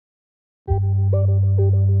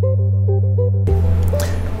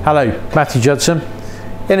Hello, Matthew Judson.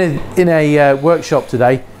 In a workshop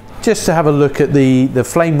today, just to have a look at the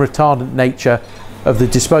flame retardant nature of the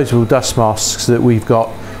disposable dust masks that we've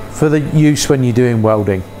got for the use when you're doing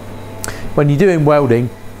welding. When you're doing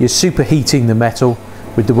welding, you're superheating the metal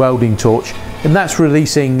with the welding torch, and that's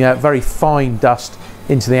releasing very fine dust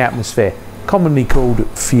into the atmosphere, commonly called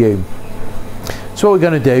fume. So what we're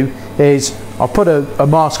going to do is, I'll put a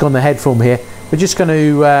mask on the head film here. We're just going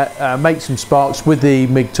to make some sparks with the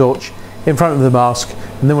MIG torch in front of the mask,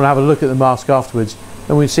 and then we'll have a look at the mask afterwards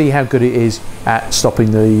and we'll see how good it is at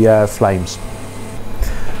stopping the flames.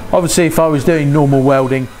 Obviously, if I was doing normal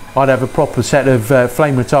welding, I'd have a proper set of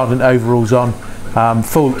flame retardant overalls on,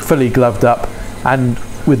 fully gloved up and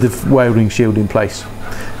with the welding shield in place.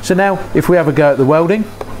 So now if we have a go at the welding.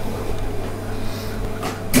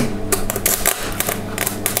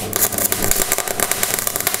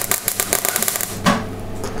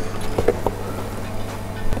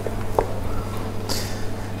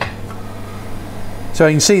 So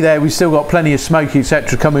you can see there we've still got plenty of smoke,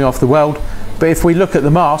 etc. coming off the weld, but if we look at the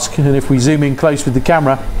mask and if we zoom in close with the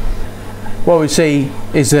camera, what we see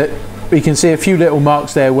is that we can see a few little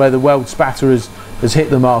marks there where the weld spatter has hit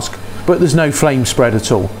the mask, but there's no flame spread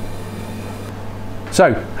at all.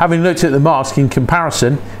 So having looked at the mask in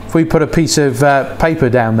comparison, if we put a piece of paper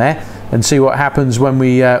down there and see what happens when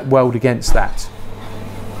we weld against that.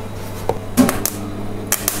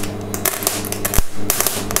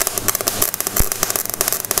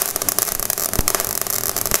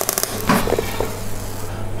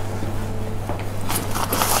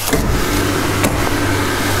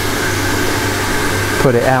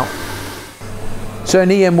 Put it out. So in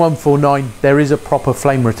EM149 there is a proper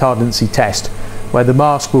flame retardancy test where the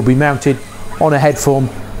mask will be mounted on a head form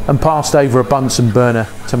and passed over a Bunsen burner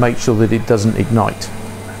to make sure that it doesn't ignite.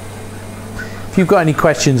 If you've got any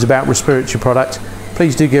questions about respiratory product,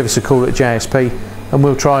 please do give us a call at JSP and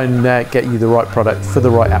we'll try and get you the right product for the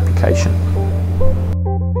right application.